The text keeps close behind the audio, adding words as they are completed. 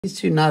These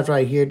two knives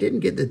right here didn't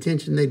get the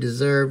attention they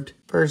deserved.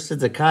 First is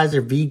the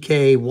Kizer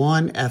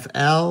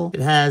VK1FL. It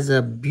has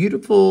a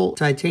beautiful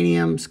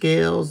titanium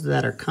scales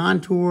that are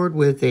contoured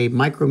with a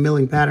micro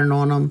milling pattern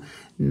on them.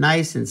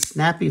 Nice and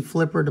snappy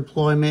flipper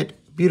deployment.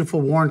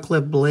 Beautiful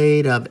Wharncliffe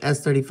blade of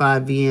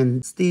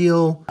S35VN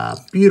steel.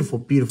 Beautiful,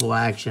 beautiful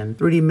action.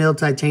 3D milled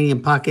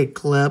titanium pocket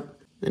clip.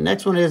 The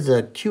next one is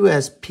a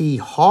QSP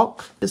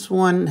Hawk. This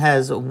one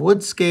has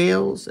wood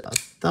scales, a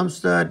thumb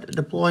stud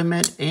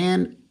deployment,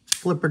 and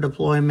flipper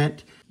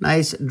deployment.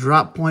 Nice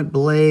drop point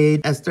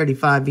blade,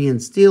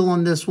 S35VN steel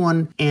on this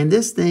one. And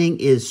this thing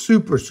is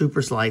super,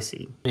 super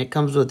slicey. It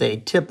comes with a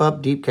tip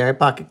up deep carry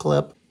pocket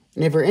clip.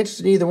 And if you're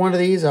interested in either one of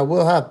these, I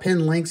will have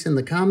pinned links in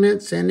the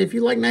comments. And if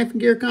you like knife and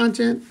gear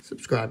content,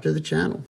 subscribe to the channel.